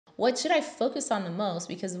what should I focus on the most?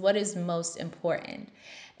 Because what is most important?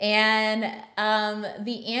 And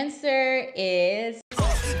the answer is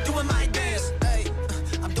doing my dance. Hey,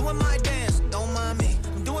 I'm doing my dance. Don't mind me.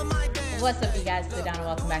 I'm doing my dance. What's up, you guys? It's Adanna.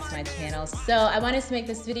 Welcome back to my channel. So I wanted to make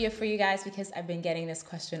this video for you guys because I've been getting this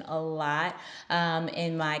question a lot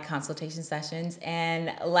in my consultation sessions.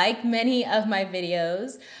 And like many of my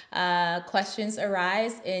videos, questions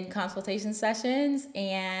arise in consultation sessions,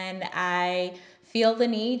 and I feel the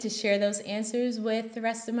need to share those answers with the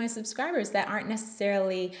rest of my subscribers that aren't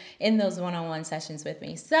necessarily in those one-on-one sessions with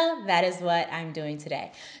me. So that is what I'm doing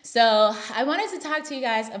today. So I wanted to talk to you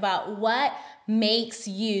guys about what makes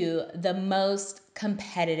you the most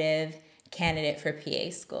competitive candidate for PA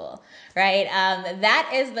school, right?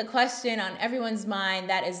 That is the question on everyone's mind.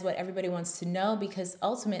 That is what everybody wants to know, because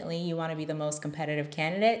ultimately you want to be the most competitive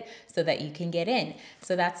candidate so that you can get in.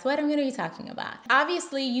 So that's what I'm going to be talking about.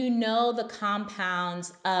 Obviously, you know the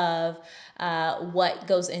compounds of what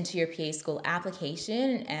goes into your PA school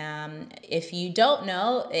application. If you don't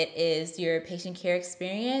know, it is your patient care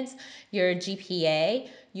experience, your GPA,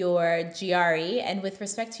 your GRE, and with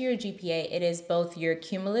respect to your GPA, it is both your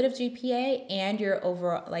cumulative GPA and your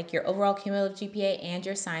overall cumulative GPA and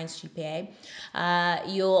your science GPA.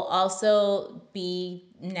 You'll also be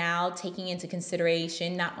now taking into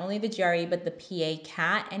consideration not only the GRE but the PA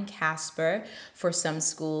CAT and CASPER for some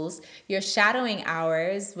schools, your shadowing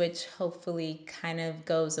hours, which hopefully kind of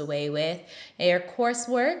goes away with, your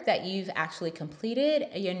coursework that you've actually completed,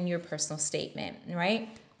 and your personal statement, right?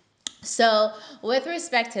 So with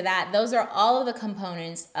respect to that, those are all of the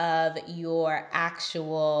components of your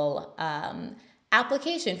actual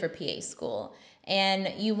application for PA school.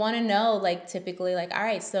 And you want to know, like, typically, like, all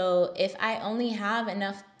right, so if I only have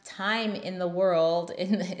enough time in the world,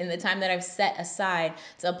 in the time that I've set aside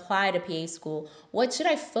to apply to PA school, what should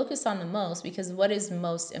I focus on the most? Because what is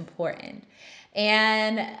most important?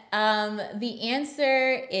 And the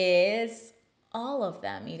answer is all of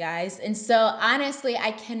them, you guys. And so honestly,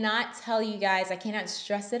 I cannot tell you guys, I cannot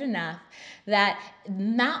stress it enough that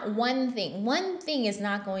not one thing is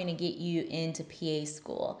not going to get you into PA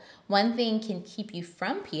school. One thing can keep you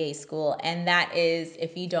from PA school, and that is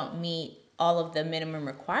if you don't meet all of the minimum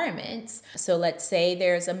requirements. So let's say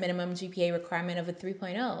there's a minimum GPA requirement of a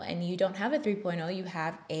 3.0 and you don't have a 3.0, you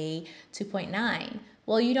have a 2.9.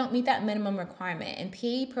 Well, you don't meet that minimum requirement, and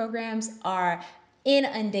PA programs are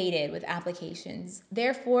inundated with applications.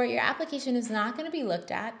 Therefore, your application is not going to be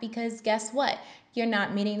looked at because guess what? You're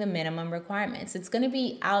not meeting the minimum requirements. It's going to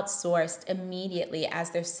be outsourced immediately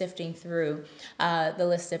as they're sifting through the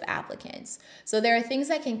list of applicants. So there are things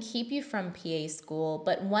that can keep you from PA school,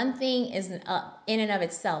 but one thing is in and of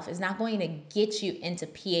itself is not going to get you into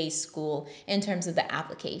PA school in terms of the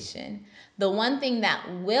application. The one thing that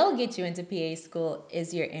will get you into PA school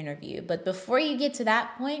is your interview. But before you get to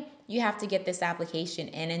that point, you have to get this application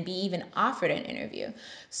in and be even offered an interview.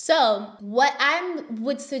 So what I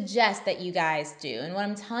would suggest that you guys do, and what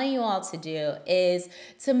I'm telling you all to do, is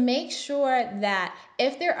to make sure that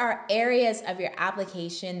if there are areas of your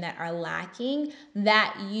application that are lacking,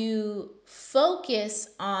 that you focus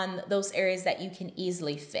on those areas that you can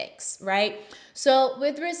easily fix, right? So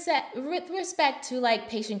with respect to like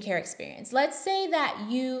patient care experience, let's say that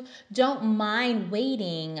you don't mind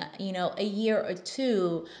waiting, a year or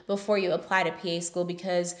two before you apply to PA school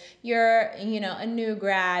because you're, a new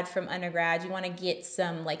grad from undergrad. You want to get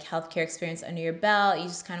some like healthcare experience under your belt. You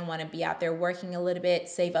just kind of want to be out there working a little bit,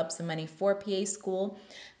 save up some money for PA school.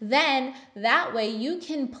 Then that way you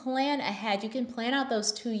can plan ahead. You can plan out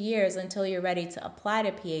those 2 years until you're ready to apply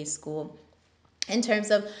to PA school in terms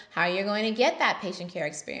of how you're going to get that patient care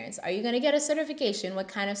experience. Are you going to get a certification? What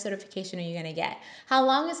kind of certification are you going to get? How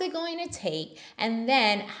long is it going to take? And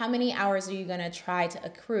then how many hours are you going to try to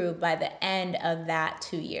accrue by the end of that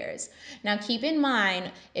 2 years? Now keep in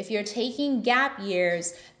mind, if you're taking gap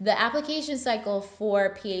years, the application cycle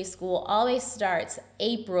for PA school always starts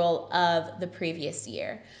April of the previous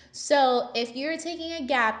year. So if you're taking a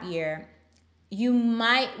gap year, you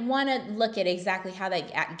might want to look at exactly how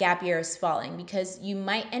that gap year is falling, because you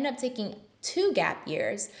might end up taking 2 gap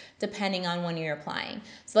years depending on when you're applying.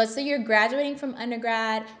 So let's say you're graduating from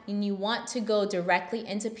undergrad and you want to go directly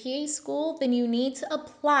into PA school, then you need to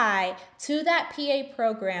apply to that PA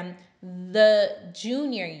program the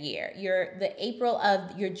junior year, the April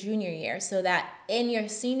of your junior year, so that in your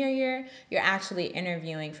senior year, you're actually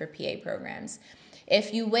interviewing for PA programs.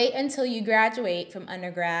 If you wait until you graduate from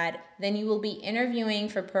undergrad, then you will be interviewing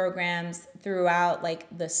for programs throughout like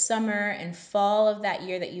the summer and fall of that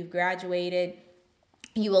year that you've graduated.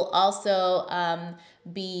 You will also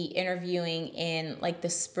be interviewing in like the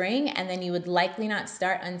spring, and then you would likely not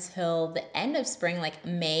start until the end of spring, like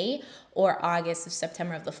May or August of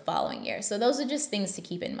September of the following year. So those are just things to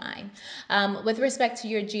keep in mind. With respect to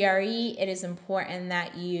your GRE, it is important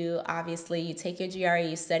that you take your GRE,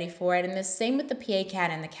 you study for it, and the same with the PA CAT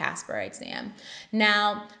and the CASPER exam.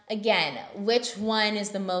 Now, again, which one is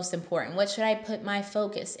the most important? What should I put my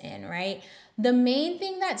focus in, right? The main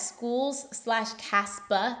thing that schools slash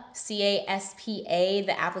CASPA, CASPA,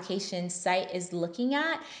 the application site is looking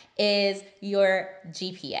at is your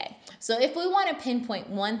GPA. So if we want to pinpoint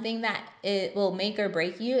one thing that it will make or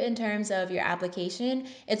break you in terms of your application,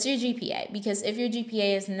 it's your GPA. Because if your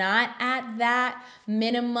GPA is not at that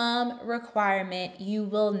minimum requirement, you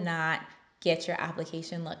will not get your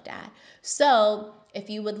application looked at. So if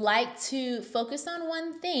you would like to focus on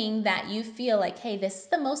one thing that you feel like, hey, this is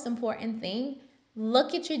the most important thing,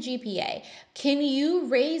 look at your GPA. Can you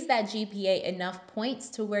raise that GPA enough points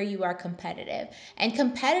to where you are competitive? And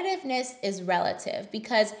competitiveness is relative,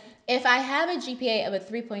 because if I have a GPA of a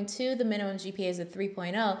 3.2, the minimum GPA is a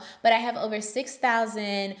 3.0, but I have over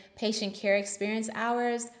 6,000 patient care experience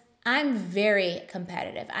hours, I'm very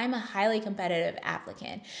competitive. I'm a highly competitive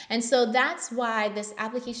applicant. And so that's why this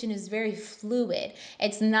application is very fluid.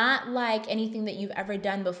 It's not like anything that you've ever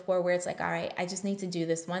done before where it's like, all right, I just need to do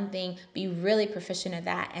this one thing, be really proficient at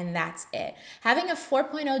that, and that's it. Having a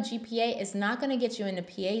 4.0 GPA is not going to get you into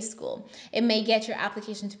PA school. It may get your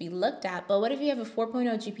application to be looked at, but what if you have a 4.0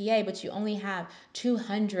 GPA, but you only have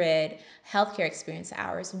 200 healthcare experience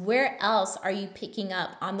hours? Where else are you picking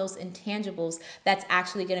up on those intangibles that's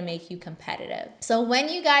actually going to make you competitive? So when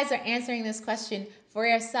you guys are answering this question for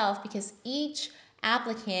yourself, because each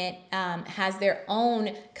applicant has their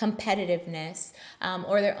own competitiveness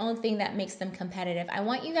or their own thing that makes them competitive, I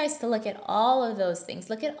want you guys to look at all of those things.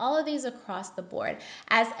 Look at all of these across the board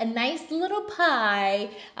as a nice little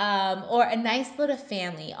pie or a nice little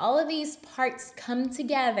family. All of these parts come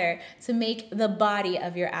together to make the body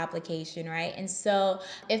of your application, right? And so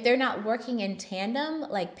if they're not working in tandem,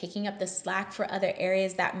 like picking up the slack for other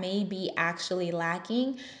areas that may be actually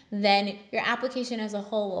lacking, then your application as a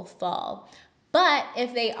whole will fall. But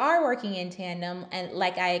if they are working in tandem, and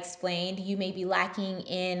like I explained, you may be lacking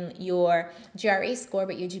in your GRE score,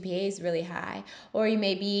 but your GPA is really high. Or you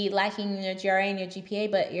may be lacking in your GRE and your GPA,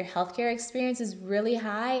 but your healthcare experience is really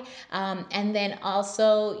high. And then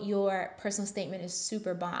also your personal statement is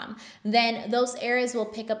super bomb. Then those areas will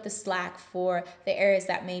pick up the slack for the areas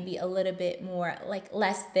that may be a little bit more, like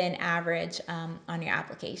less than average on your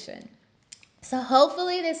application. So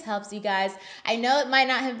hopefully this helps you guys. I know it might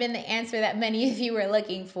not have been the answer that many of you were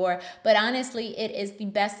looking for, but honestly, it is the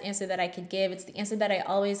best answer that I could give. It's the answer that I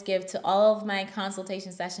always give to all of my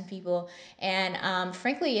consultation session people. And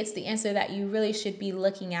frankly, it's the answer that you really should be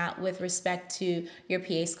looking at with respect to your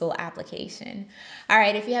PA school application. All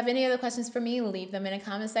right, if you have any other questions for me, leave them in a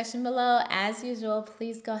comment section below. As usual,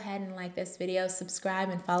 please go ahead and like this video,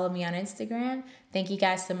 subscribe, and follow me on Instagram. Thank you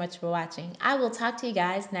guys so much for watching. I will talk to you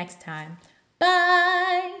guys next time.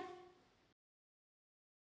 Bye.